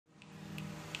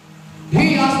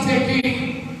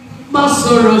taken my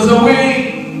sorrows away.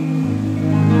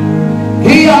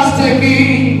 He has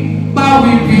taken my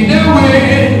weeping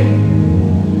away.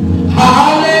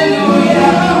 Hallelujah,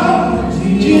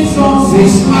 Jesus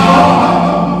is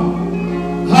mine.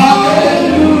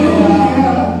 Hallelujah,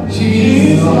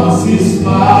 Jesus is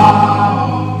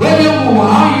mine. Baby,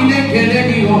 why you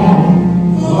naked on?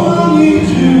 Only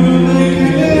you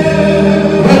naked.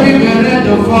 Baby, better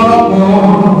the far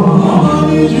more.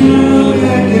 Only you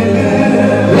naked.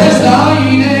 Yes, I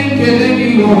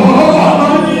naked on.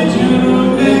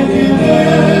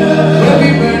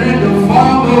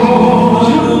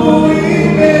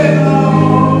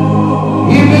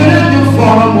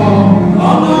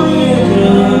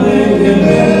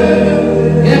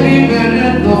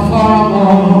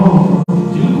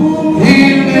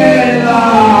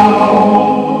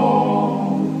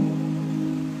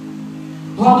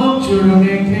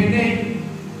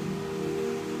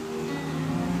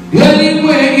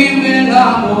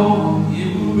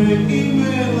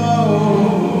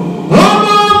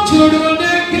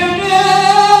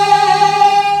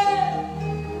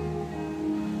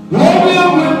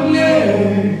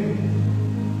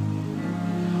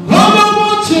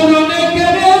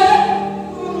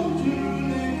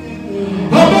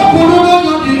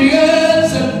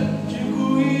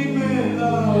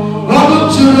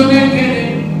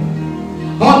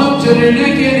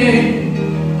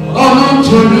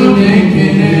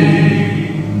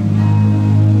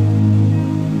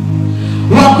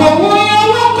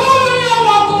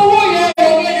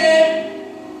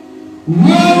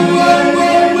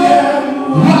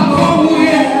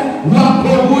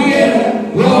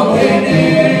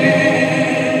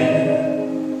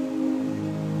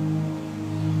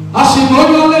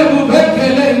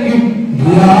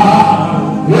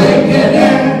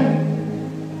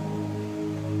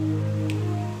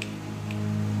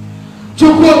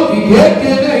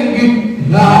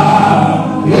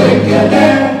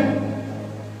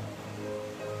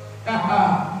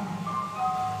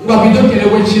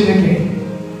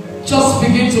 Just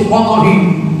begin to honor him.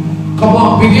 Come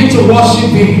on, begin to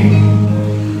worship him.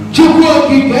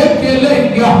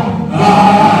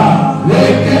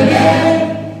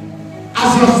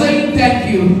 As you're saying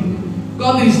thank you,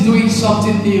 God is doing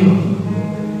something new.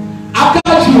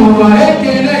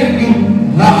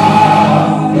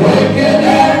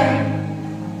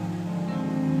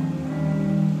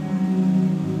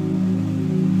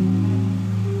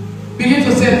 Begin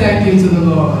to say thank you to the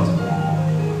Lord.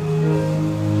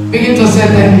 Begin to say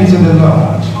thank you to the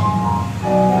Lord.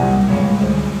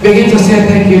 Begin to say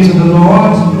thank you to the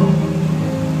Lord.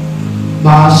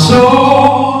 My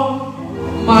soul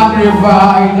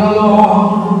magnify the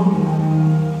Lord,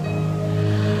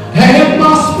 and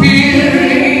my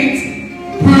spirit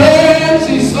praise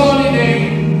his holy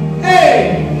name. Hey!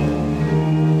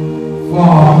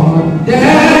 For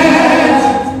death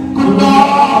could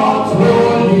not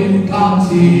hold him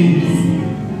captive,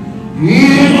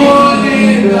 even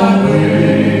in the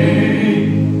grave.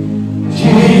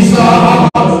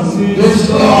 Jesus is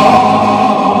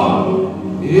Lord,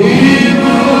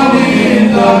 even in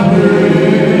the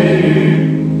grave.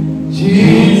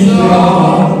 Jesus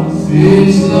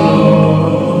is Lord,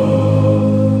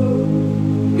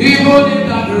 even in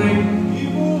the grave.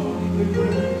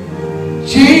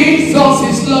 Jesus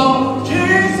is Lord.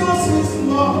 Jesus is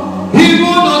Lord, even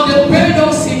on the bed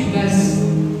of sickness.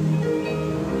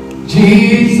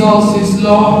 Jesus is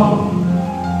Lord,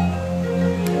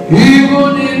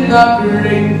 even in the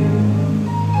grave,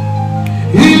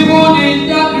 even in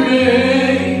the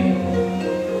grave,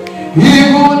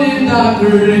 even in the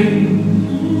grave.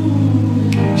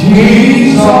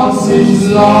 Jesus is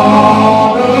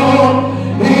Lord,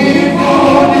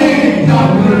 even in the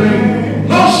grave.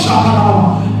 No shadow.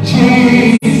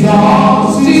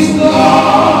 Jesus is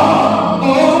Lord,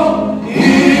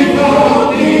 even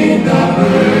in the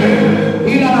grave.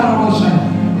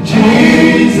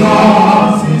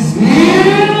 Jesus is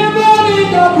even in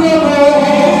the grave.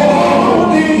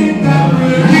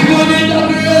 Even in the grave. Even in the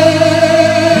grave.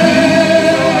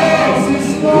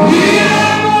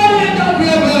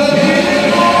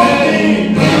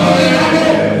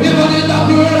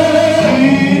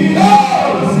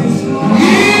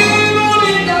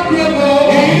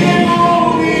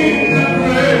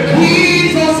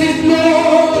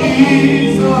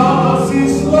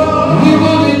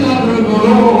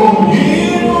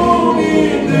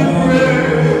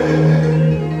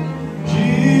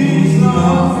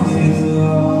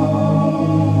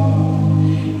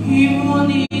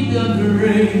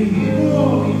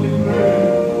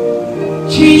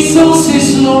 Jesus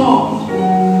is Lord,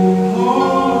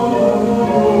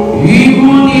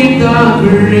 even in the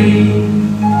grave.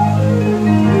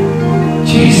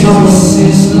 Jesus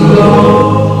is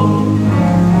Lord.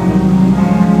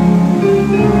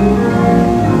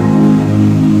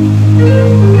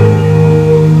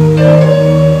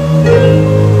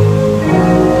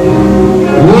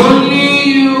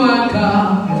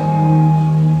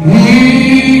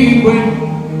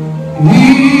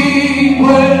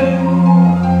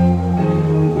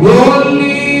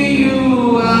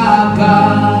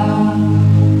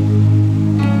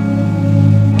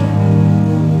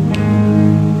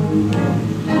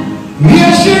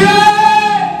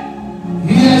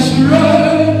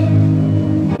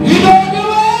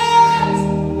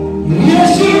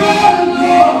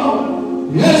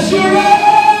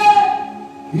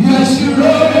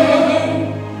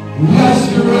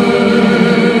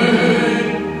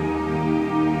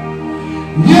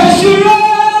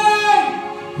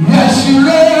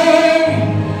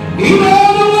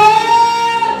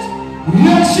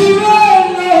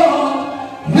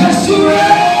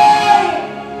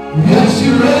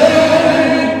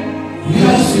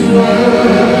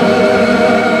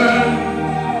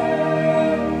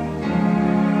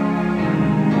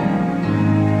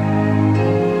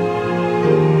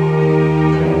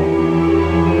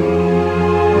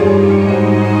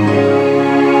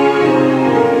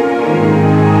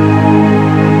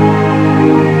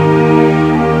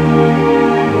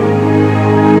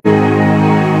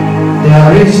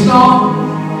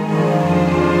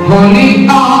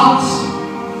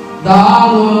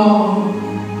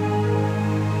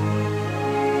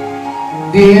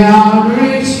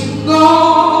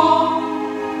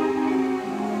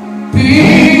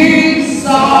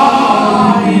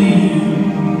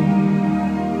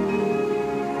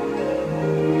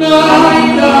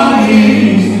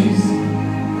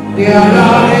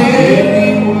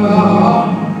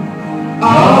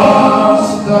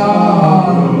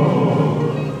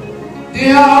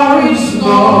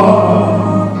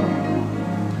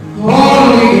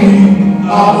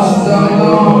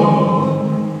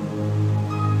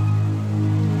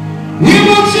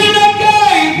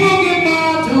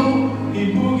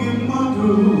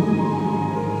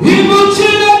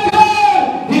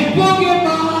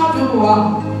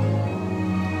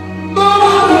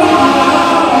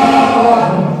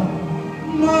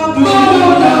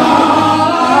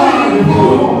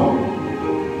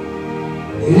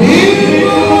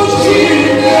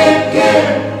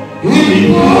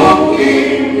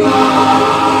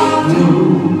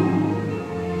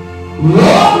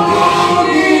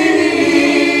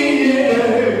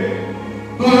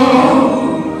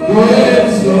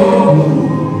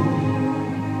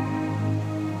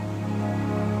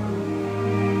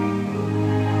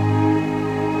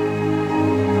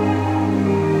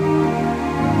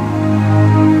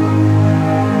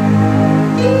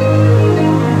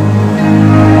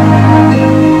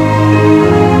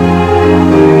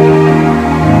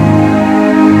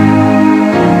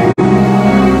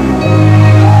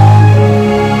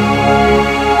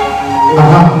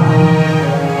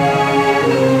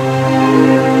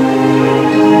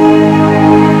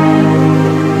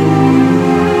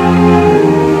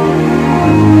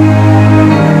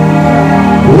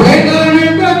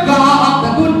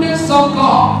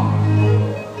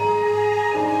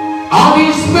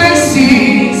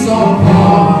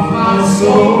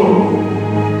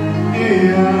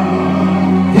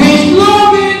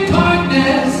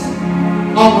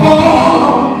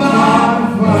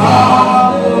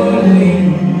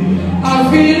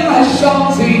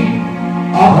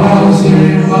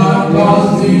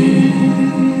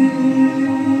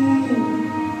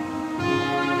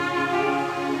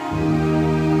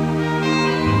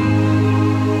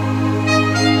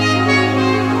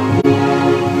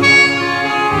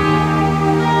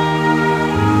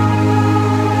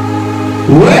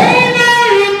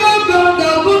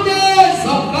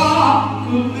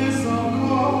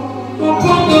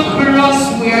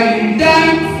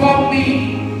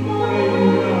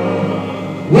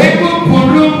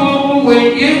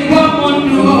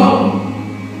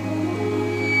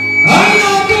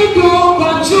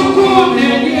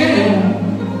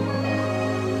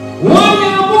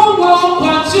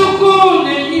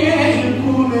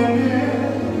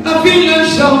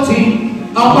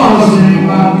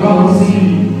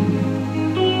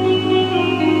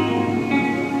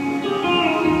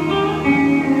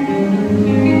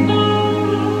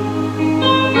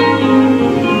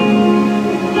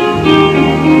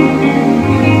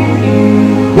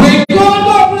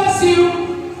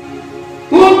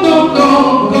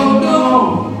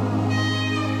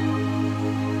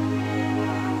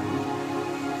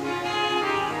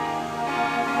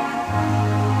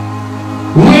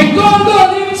 gonna go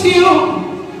lift you.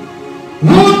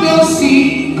 Who go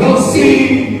see, go see.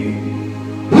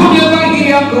 Who never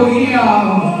hear, go hear.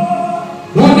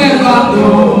 Who never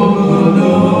know, go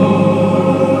know.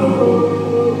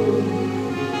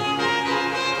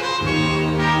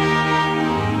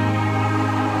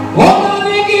 Oh,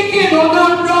 nigga, kid, oh,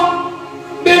 no,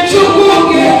 but you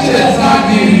go get just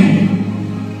again.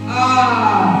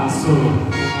 So.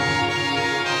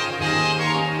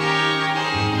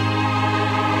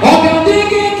 Oh,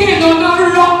 nigga, kid, oh,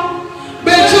 no,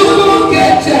 but you go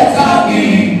get just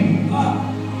again.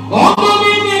 Oh,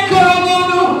 nigga, kid, oh,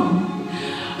 no.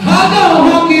 I don't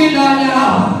walk in now.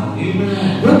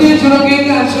 Look at you,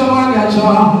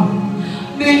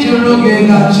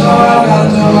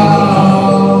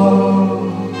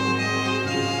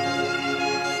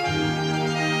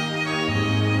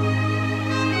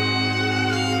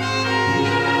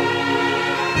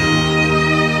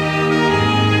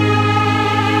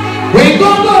 we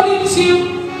gonna need you.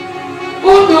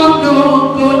 Oh no, no,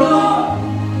 no, no.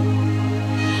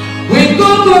 We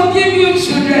gonna give you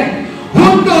children. Who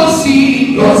go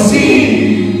see, go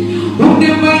see. Who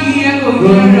never hear, go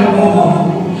hear.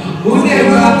 Who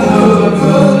never know,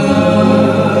 go know.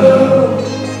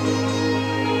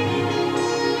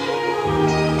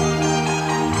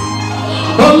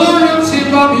 Oh Lord, see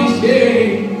Bobby Shay.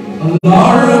 Oh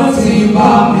Lord, see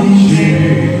Bobby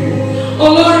Shay. Oh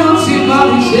Lord, see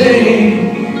Bobby Shay.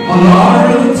 Oh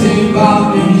Lord, see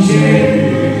Bobby Shay.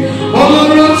 Oh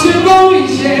Lord, see Bobby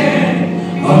Shay.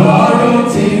 Oh Lord,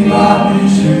 see Bobby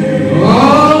Shay. Oh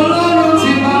Lord,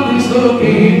 see Bobby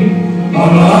Shay. Oh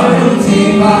Lord, see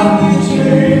Bobby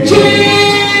Shay.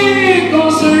 Chico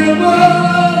Servo.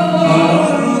 Oh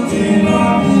Lord, see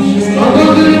Bobby Shay.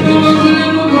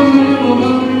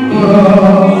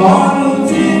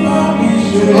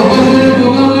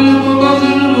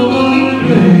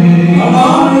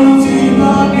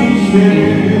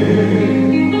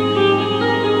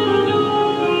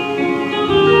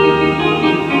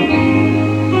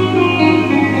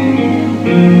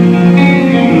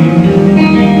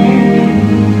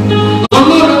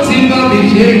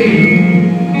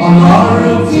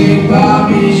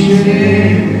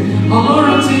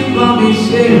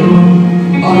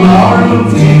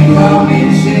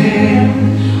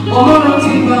 Oh Lord,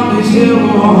 see Bobby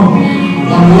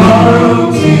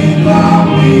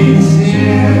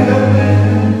Shay.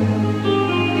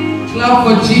 Clap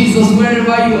for Jesus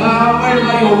wherever you are,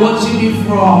 wherever you're watching me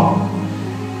from.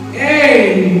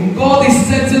 Hey, God is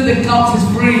setting the captives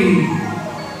free.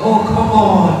 Oh, come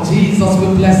on, Jesus, we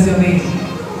bless your name.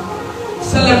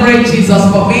 Celebrate Jesus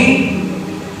for me.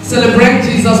 Celebrate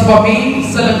Jesus for me.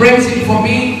 Celebrate him for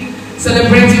me.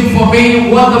 Celebrate him for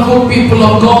me. Wonderful people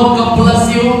of God, God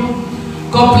bless you.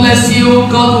 God bless you.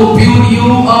 God will build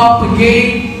you up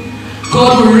again.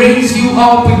 God will raise you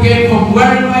up again from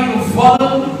wherever you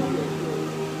fallen.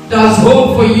 There's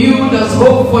hope for you. There's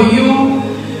hope for you.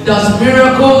 There's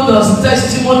miracle. There's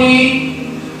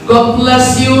testimony. God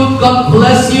bless you. God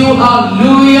bless you.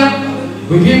 Hallelujah.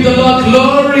 We give the Lord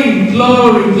glory.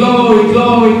 Glory, glory,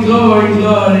 glory, glory,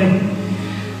 glory.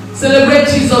 Celebrate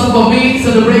Jesus for me.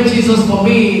 Celebrate Jesus for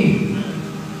me.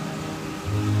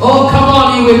 Oh, come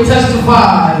on, you will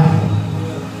testify.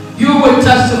 You will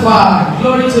testify.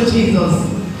 Glory to Jesus.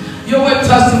 You will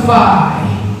testify.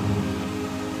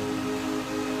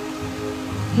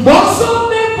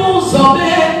 Mosome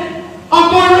Mosome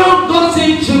Amoro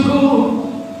Gosi Chuku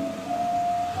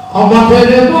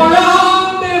Amatele Mora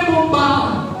Mebumba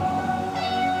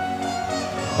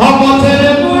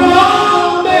Amatele Mora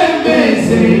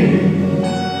Mebese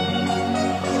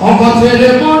Amatele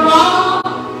Mora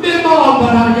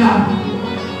Mebombaranya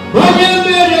Oye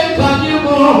Mere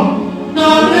Kanyemo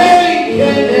Nare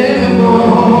Kenemo.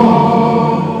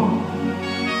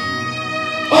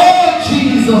 Oh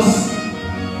Jesus,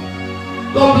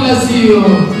 God bless you.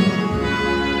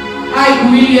 Ike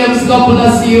Williams, God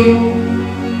bless you.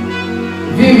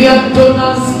 Vivian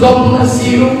Donas, God bless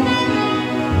you.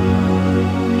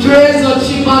 Teresa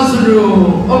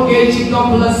Chimazuru, okay,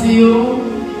 God bless you.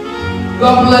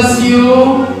 God bless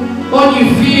you.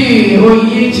 Onifi,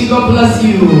 Oyechi, God bless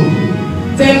you.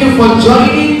 Thank you for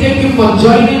joining. Thank you for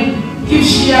joining. Keep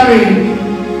sharing.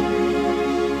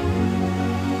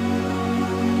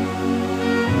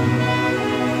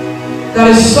 There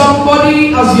is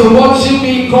somebody, as you're watching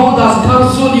me, God has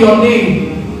cancelled your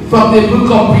name from the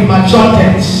book of premature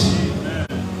death.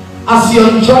 As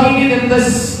you're joining in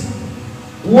this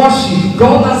worship,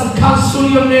 God has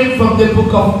cancelled your name from the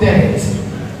book of death.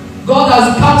 God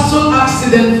has cancelled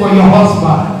accident for your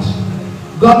husband.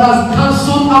 God has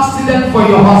cancelled accident for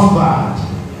your husband.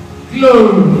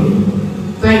 Glory.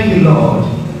 Thank you, Lord.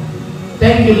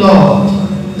 Thank you, Lord.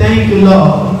 Thank you,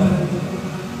 Lord.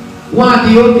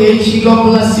 One, the okay, God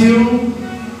bless you.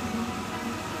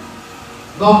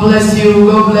 God bless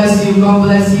you. God bless you. God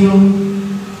bless you.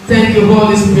 Thank you,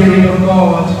 Holy Spirit of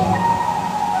God.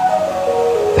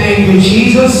 Thank you,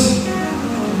 Jesus.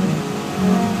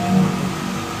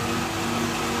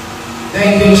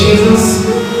 Thank you, Jesus.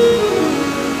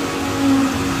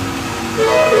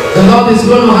 The Lord is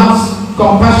going to have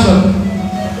compassion.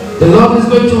 The Lord is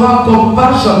going to have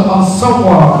compassion on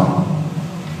someone,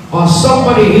 on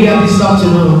somebody here this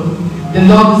afternoon. The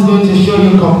Lord is going to show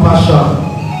you compassion.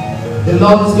 The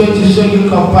Lord is going to show you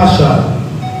compassion.